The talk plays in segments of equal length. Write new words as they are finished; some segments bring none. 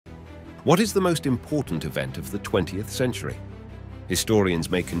What is the most important event of the 20th century? Historians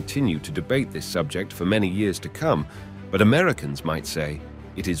may continue to debate this subject for many years to come, but Americans might say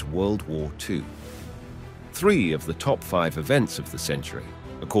it is World War II. 3 of the top 5 events of the century,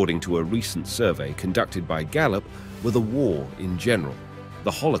 according to a recent survey conducted by Gallup, were the war in general,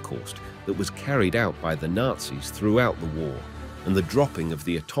 the Holocaust that was carried out by the Nazis throughout the war, and the dropping of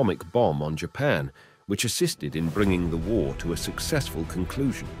the atomic bomb on Japan, which assisted in bringing the war to a successful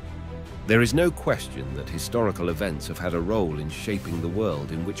conclusion. There is no question that historical events have had a role in shaping the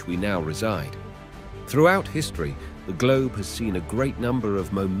world in which we now reside. Throughout history, the globe has seen a great number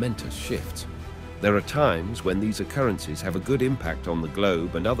of momentous shifts. There are times when these occurrences have a good impact on the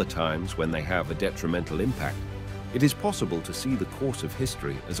globe and other times when they have a detrimental impact. It is possible to see the course of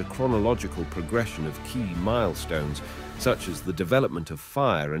history as a chronological progression of key milestones, such as the development of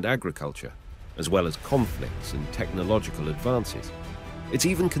fire and agriculture, as well as conflicts and technological advances. It's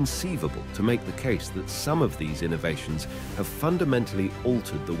even conceivable to make the case that some of these innovations have fundamentally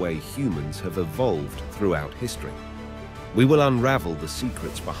altered the way humans have evolved throughout history. We will unravel the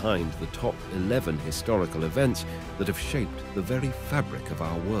secrets behind the top 11 historical events that have shaped the very fabric of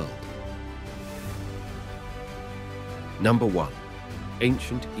our world. Number 1.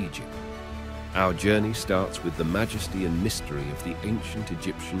 Ancient Egypt. Our journey starts with the majesty and mystery of the ancient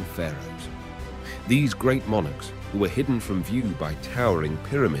Egyptian pharaohs. These great monarchs, who were hidden from view by towering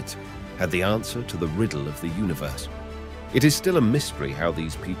pyramids, had the answer to the riddle of the universe. It is still a mystery how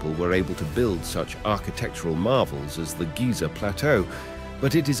these people were able to build such architectural marvels as the Giza Plateau,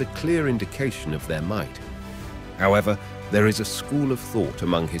 but it is a clear indication of their might. However, there is a school of thought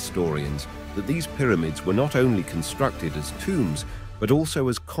among historians that these pyramids were not only constructed as tombs, but also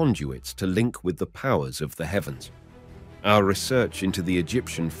as conduits to link with the powers of the heavens. Our research into the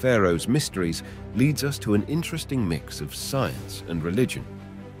Egyptian pharaohs' mysteries leads us to an interesting mix of science and religion.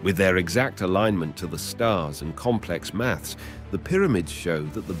 With their exact alignment to the stars and complex maths, the pyramids show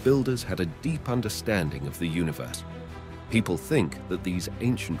that the builders had a deep understanding of the universe. People think that these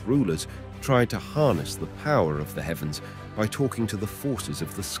ancient rulers tried to harness the power of the heavens by talking to the forces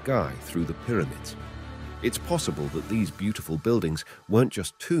of the sky through the pyramids. It's possible that these beautiful buildings weren't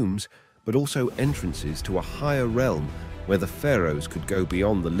just tombs, but also entrances to a higher realm where the pharaohs could go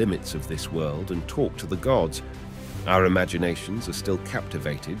beyond the limits of this world and talk to the gods. Our imaginations are still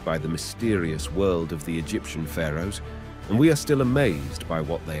captivated by the mysterious world of the Egyptian pharaohs, and we are still amazed by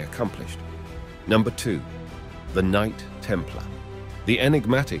what they accomplished. Number 2. The Knight Templar. The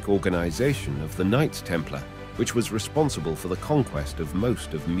enigmatic organization of the Knights Templar, which was responsible for the conquest of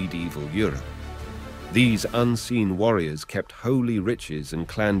most of medieval Europe. These unseen warriors kept holy riches and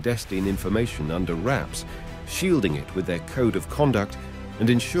clandestine information under wraps, shielding it with their code of conduct and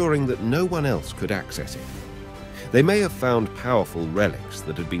ensuring that no one else could access it. They may have found powerful relics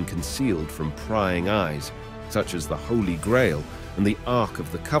that had been concealed from prying eyes, such as the Holy Grail and the Ark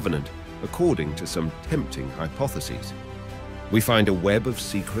of the Covenant, according to some tempting hypotheses. We find a web of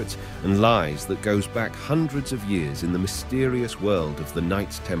secrets and lies that goes back hundreds of years in the mysterious world of the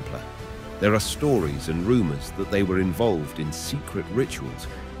Knights Templar. There are stories and rumors that they were involved in secret rituals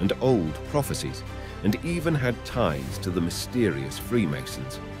and old prophecies, and even had ties to the mysterious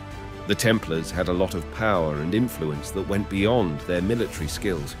Freemasons. The Templars had a lot of power and influence that went beyond their military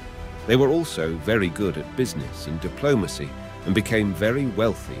skills. They were also very good at business and diplomacy and became very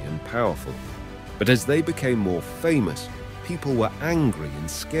wealthy and powerful. But as they became more famous, people were angry and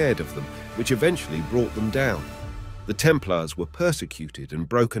scared of them, which eventually brought them down. The Templars were persecuted and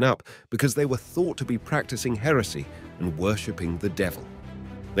broken up because they were thought to be practicing heresy and worshipping the devil.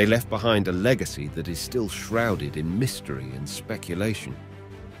 They left behind a legacy that is still shrouded in mystery and speculation.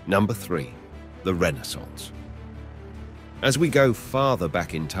 Number 3. The Renaissance. As we go farther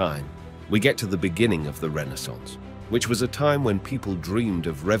back in time, we get to the beginning of the Renaissance, which was a time when people dreamed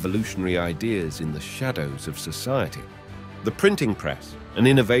of revolutionary ideas in the shadows of society. The printing press, an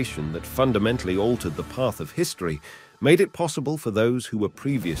innovation that fundamentally altered the path of history, made it possible for those who were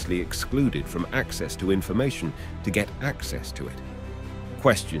previously excluded from access to information to get access to it.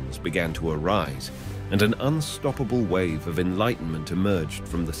 Questions began to arise, and an unstoppable wave of enlightenment emerged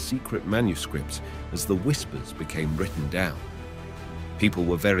from the secret manuscripts as the whispers became written down. People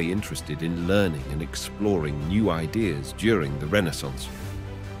were very interested in learning and exploring new ideas during the Renaissance.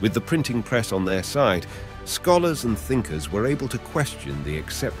 With the printing press on their side, scholars and thinkers were able to question the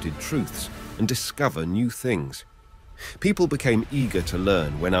accepted truths and discover new things. People became eager to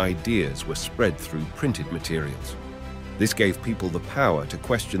learn when ideas were spread through printed materials. This gave people the power to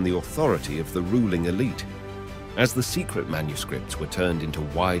question the authority of the ruling elite. As the secret manuscripts were turned into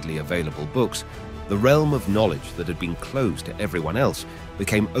widely available books, The realm of knowledge that had been closed to everyone else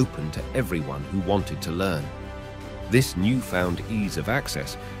became open to everyone who wanted to learn. This newfound ease of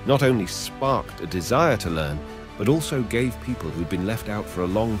access not only sparked a desire to learn, but also gave people who'd been left out for a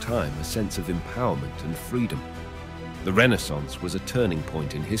long time a sense of empowerment and freedom. The Renaissance was a turning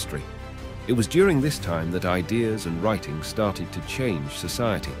point in history. It was during this time that ideas and writing started to change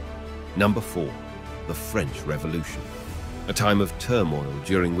society. Number 4, the French Revolution. A time of turmoil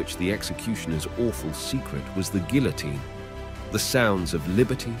during which the executioner's awful secret was the guillotine. The sounds of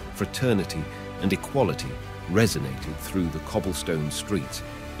liberty, fraternity, and equality resonated through the cobblestone streets,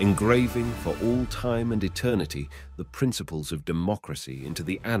 engraving for all time and eternity the principles of democracy into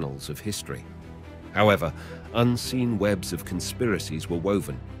the annals of history. However, unseen webs of conspiracies were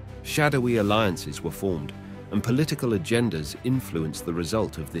woven, shadowy alliances were formed, and political agendas influenced the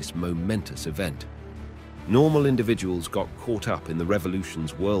result of this momentous event. Normal individuals got caught up in the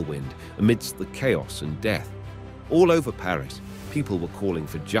revolution's whirlwind amidst the chaos and death. All over Paris, people were calling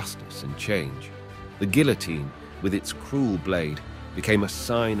for justice and change. The guillotine, with its cruel blade, became a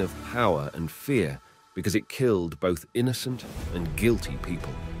sign of power and fear because it killed both innocent and guilty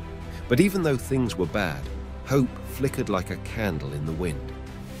people. But even though things were bad, hope flickered like a candle in the wind.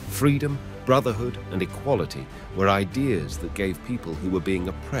 Freedom, brotherhood, and equality were ideas that gave people who were being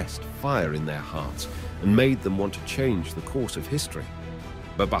oppressed fire in their hearts and made them want to change the course of history.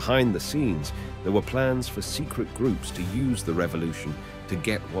 But behind the scenes, there were plans for secret groups to use the revolution to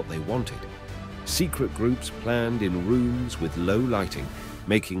get what they wanted. Secret groups planned in rooms with low lighting,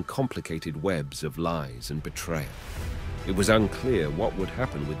 making complicated webs of lies and betrayal. It was unclear what would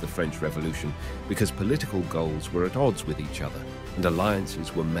happen with the French Revolution because political goals were at odds with each other and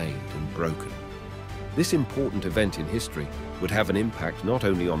alliances were made and broken. This important event in history would have an impact not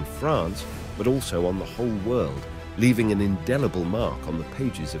only on France, but also on the whole world, leaving an indelible mark on the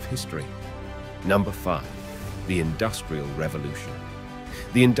pages of history. Number 5, the Industrial Revolution.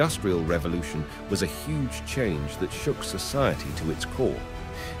 The Industrial Revolution was a huge change that shook society to its core.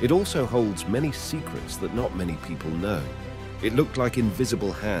 It also holds many secrets that not many people know. It looked like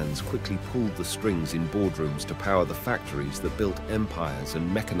invisible hands quickly pulled the strings in boardrooms to power the factories that built empires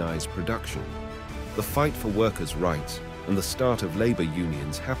and mechanized production. The fight for workers' rights and the start of labor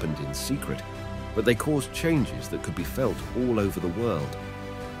unions happened in secret, but they caused changes that could be felt all over the world.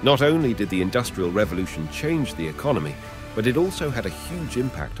 Not only did the Industrial Revolution change the economy, but it also had a huge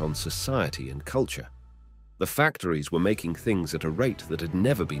impact on society and culture. The factories were making things at a rate that had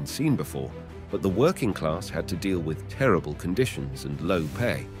never been seen before, but the working class had to deal with terrible conditions and low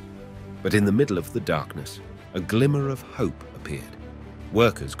pay. But in the middle of the darkness, a glimmer of hope appeared.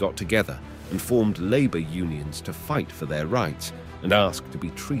 Workers got together and formed labor unions to fight for their rights and ask to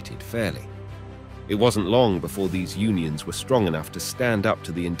be treated fairly. It wasn't long before these unions were strong enough to stand up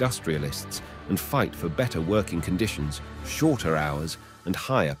to the industrialists and fight for better working conditions, shorter hours, and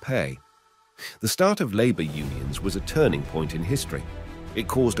higher pay. The start of labor unions was a turning point in history. It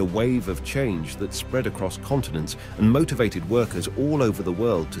caused a wave of change that spread across continents and motivated workers all over the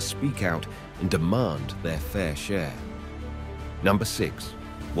world to speak out and demand their fair share. Number 6,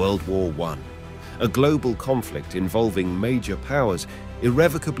 World War I. A global conflict involving major powers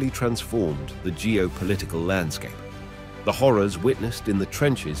irrevocably transformed the geopolitical landscape. The horrors witnessed in the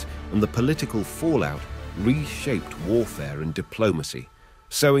trenches and the political fallout reshaped warfare and diplomacy,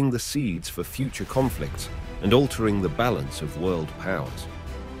 sowing the seeds for future conflicts and altering the balance of world powers.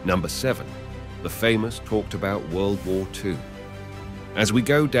 Number 7, the famous talked about World War II. As we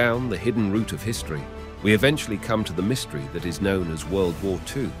go down the hidden route of history, we eventually come to the mystery that is known as World War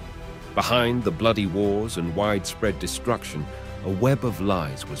II. Behind the bloody wars and widespread destruction, a web of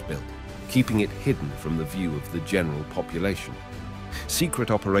lies was built, keeping it hidden from the view of the general population.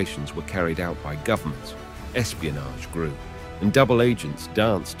 Secret operations were carried out by governments, espionage grew, and double agents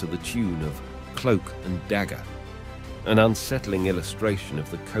danced to the tune of Cloak and Dagger. An unsettling illustration of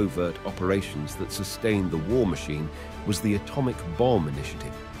the covert operations that sustained the war machine was the atomic bomb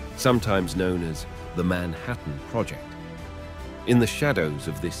initiative, sometimes known as the Manhattan Project. In the shadows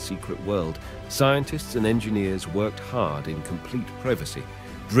of this secret world, scientists and engineers worked hard in complete privacy,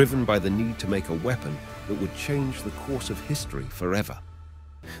 driven by the need to make a weapon that would change the course of history forever.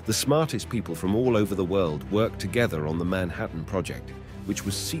 The smartest people from all over the world worked together on the Manhattan Project, which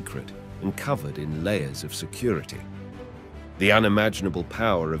was secret and covered in layers of security. The unimaginable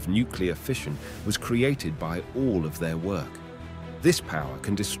power of nuclear fission was created by all of their work. This power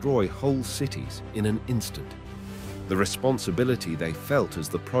can destroy whole cities in an instant. The responsibility they felt as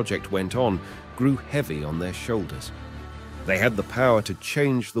the project went on grew heavy on their shoulders. They had the power to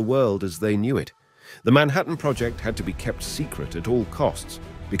change the world as they knew it. The Manhattan Project had to be kept secret at all costs,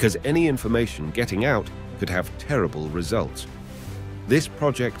 because any information getting out could have terrible results. This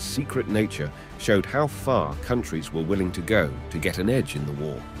project's secret nature showed how far countries were willing to go to get an edge in the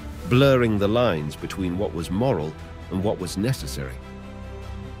war, blurring the lines between what was moral and what was necessary.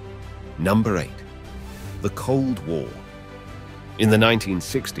 Number 8. The Cold War. In the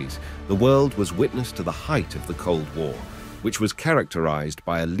 1960s, the world was witness to the height of the Cold War, which was characterized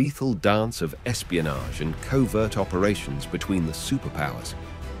by a lethal dance of espionage and covert operations between the superpowers.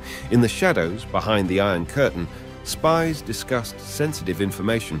 In the shadows behind the Iron Curtain, spies discussed sensitive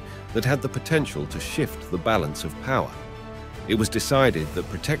information that had the potential to shift the balance of power. It was decided that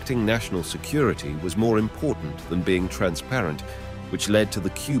protecting national security was more important than being transparent, which led to the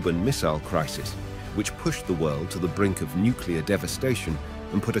Cuban Missile Crisis, which pushed the world to the brink of nuclear devastation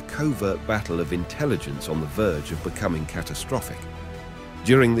and put a covert battle of intelligence on the verge of becoming catastrophic.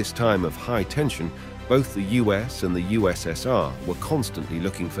 During this time of high tension, both the US and the USSR were constantly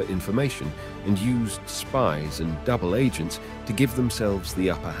looking for information and used spies and double agents to give themselves the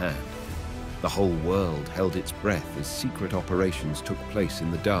upper hand. The whole world held its breath as secret operations took place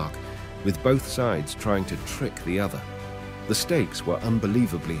in the dark, with both sides trying to trick the other. The stakes were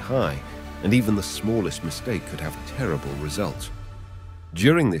unbelievably high, and even the smallest mistake could have terrible results.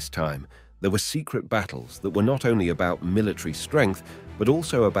 During this time, there were secret battles that were not only about military strength, but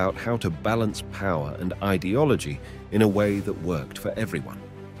also about how to balance power and ideology in a way that worked for everyone.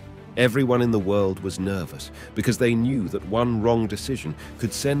 Everyone in the world was nervous because they knew that one wrong decision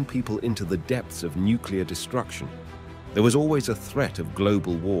could send people into the depths of nuclear destruction. There was always a threat of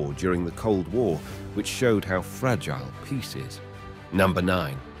global war during the Cold War, which showed how fragile peace is. Number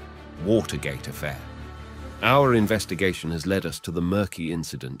 9. Watergate Affair. Our investigation has led us to the murky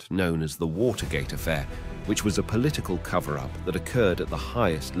incident known as the Watergate Affair, which was a political cover-up that occurred at the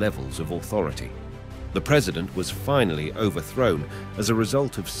highest levels of authority. The president was finally overthrown as a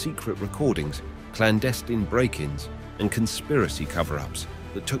result of secret recordings, clandestine break-ins, and conspiracy cover-ups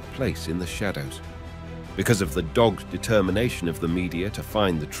that took place in the shadows. Because of the dogged determination of the media to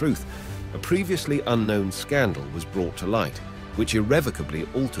find the truth, a previously unknown scandal was brought to light, which irrevocably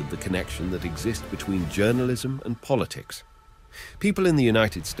altered the connection that exists between journalism and politics. People in the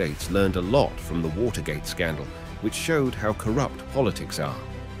United States learned a lot from the Watergate scandal, which showed how corrupt politics are.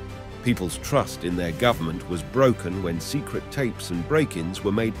 People's trust in their government was broken when secret tapes and break-ins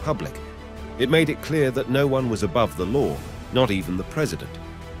were made public. It made it clear that no one was above the law, not even the president.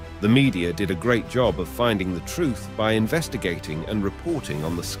 The media did a great job of finding the truth by investigating and reporting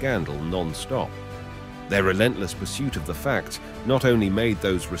on the scandal non-stop. Their relentless pursuit of the facts not only made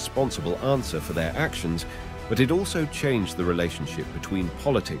those responsible answer for their actions, but it also changed the relationship between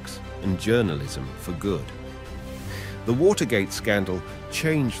politics and journalism for good. The Watergate scandal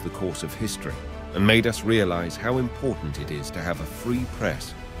changed the course of history and made us realize how important it is to have a free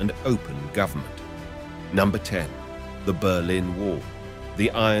press and open government. Number 10. The Berlin Wall.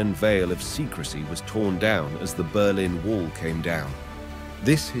 The iron veil of secrecy was torn down as the Berlin Wall came down.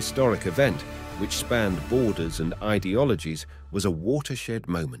 This historic event, which spanned borders and ideologies, was a watershed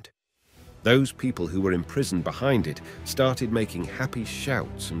moment. Those people who were imprisoned behind it started making happy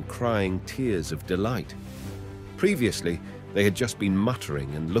shouts and crying tears of delight. Previously, they had just been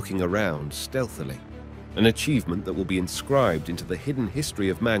muttering and looking around stealthily. An achievement that will be inscribed into the hidden history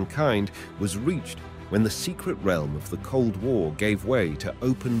of mankind was reached when the secret realm of the Cold War gave way to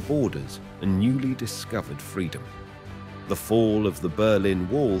open borders and newly discovered freedom. The fall of the Berlin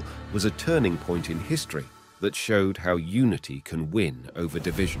Wall was a turning point in history that showed how unity can win over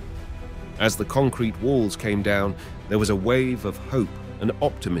division. As the concrete walls came down, there was a wave of hope and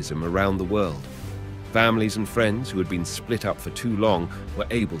optimism around the world. Families and friends who had been split up for too long were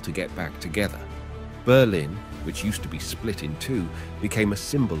able to get back together. Berlin, which used to be split in two, became a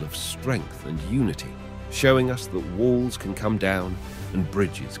symbol of strength and unity, showing us that walls can come down and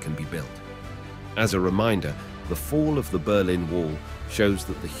bridges can be built. As a reminder, the fall of the Berlin Wall shows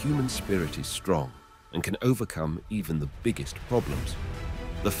that the human spirit is strong and can overcome even the biggest problems.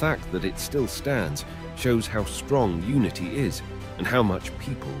 The fact that it still stands shows how strong unity is and how much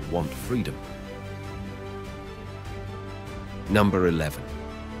people want freedom. Number 11.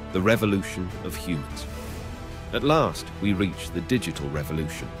 The Revolution of Humans. At last, we reached the digital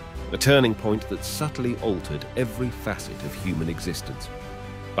revolution, a turning point that subtly altered every facet of human existence.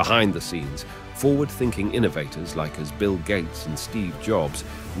 Behind the scenes, forward-thinking innovators like Bill Gates and Steve Jobs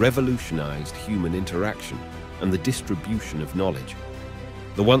revolutionized human interaction and the distribution of knowledge.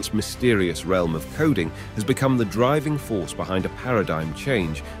 The once mysterious realm of coding has become the driving force behind a paradigm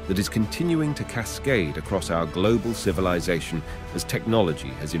change that is continuing to cascade across our global civilization as technology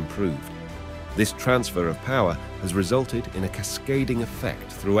has improved. This transfer of power has resulted in a cascading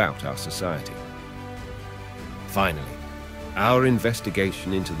effect throughout our society. Finally, our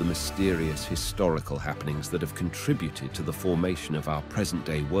investigation into the mysterious historical happenings that have contributed to the formation of our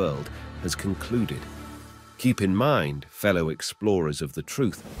present-day world has concluded. Keep in mind, fellow explorers of the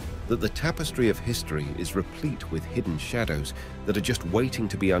truth, that the tapestry of history is replete with hidden shadows that are just waiting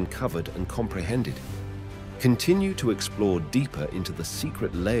to be uncovered and comprehended. Continue to explore deeper into the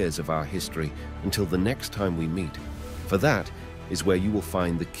secret layers of our history until the next time we meet, for that is where you will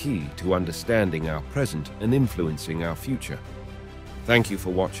find the key to understanding our present and influencing our future. Thank you for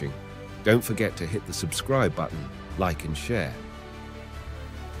watching. Don't forget to hit the subscribe button, like and share.